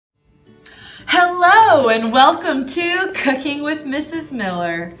Hello and welcome to Cooking with Mrs.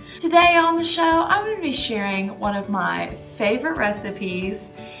 Miller. Today on the show, I'm going to be sharing one of my favorite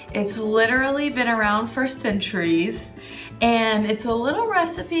recipes. It's literally been around for centuries, and it's a little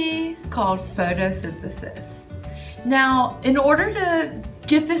recipe called photosynthesis. Now, in order to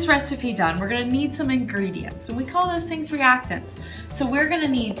get this recipe done, we're going to need some ingredients, and we call those things reactants. So we're going to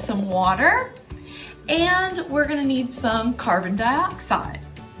need some water, and we're going to need some carbon dioxide.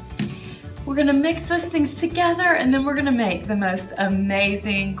 We're gonna mix those things together, and then we're gonna make the most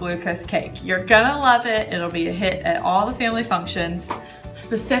amazing glucose cake. You're gonna love it. It'll be a hit at all the family functions,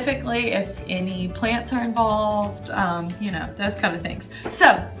 specifically if any plants are involved, you know, those kind of things.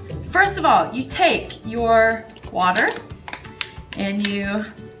 So, first of all, you take your water and you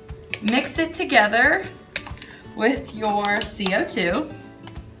mix it together with your CO2.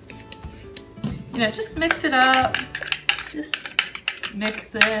 You know, just mix it up, just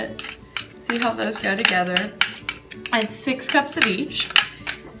mix it. See how those go together. I had 6 cups of each.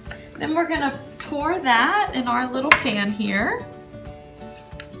 Then we're gonna pour that in our little pan here.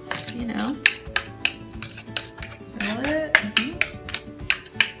 Just, you know, fill it.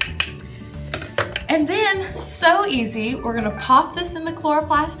 And then, so easy, we're gonna pop this in the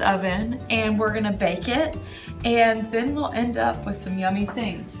chloroplast oven and we're gonna bake it, and then we'll end up with some yummy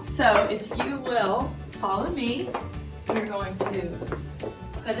things. So if you will follow me, you're going to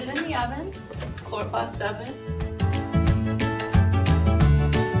put it in the oven, chloroplast oven.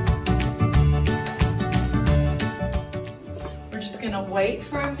 We're just gonna wait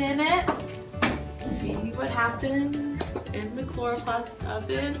for a minute, see what happens in the chloroplast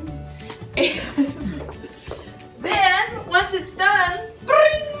oven. And then, once it's done,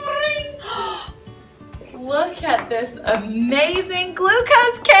 bring, bring. Look at this amazing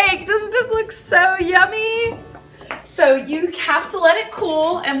glucose cake. Doesn't this look so yummy? So you have to let it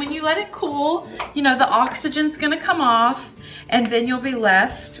cool, and when you let it cool, you know, the oxygen's gonna come off, and then you'll be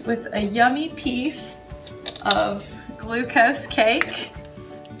left with a yummy piece of glucose cake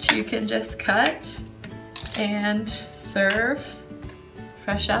that you can just cut and serve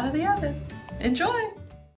fresh out of the oven. Enjoy!